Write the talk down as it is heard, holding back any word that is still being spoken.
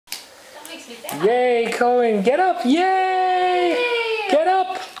Yay, Cohen, get up. Yay. Get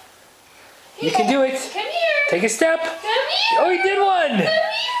up. You can do it. Come here. Take a step. Come here. Oh, he did one. Come here.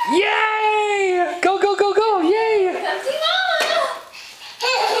 Yay. Go, go, go, go. Yay. Come see Mama.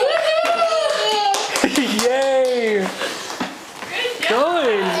 Yay. Good job.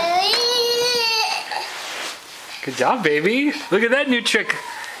 Cohen. Good job, baby. Look at that new trick.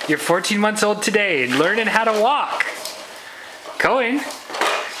 You're 14 months old today and learning how to walk. Cohen.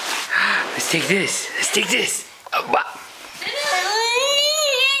 Let's take this. Let's take this. Oh, wow.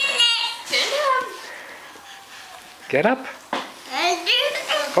 Get up.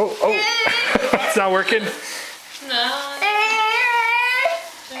 Oh, oh. It's not working. No.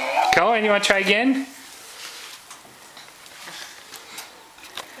 Cohen, you want to try again?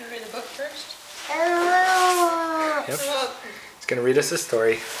 Can you read the book first? Yep. It's going to read us a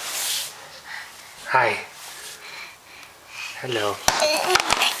story. Hi. Hello.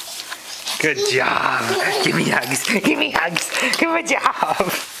 Good job. Give me hugs. Give me hugs. Good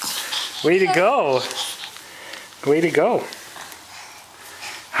job. Way to go. Way to go.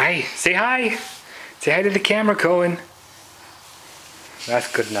 Hi. Say hi. Say hi to the camera, Cohen.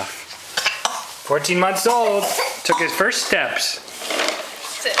 That's good enough. 14 months old. Took his first steps.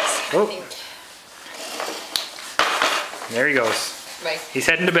 6, Oh. I think. There he goes. Right. He's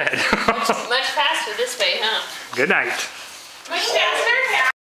heading to bed. Much faster this way, huh? Good night. Much faster?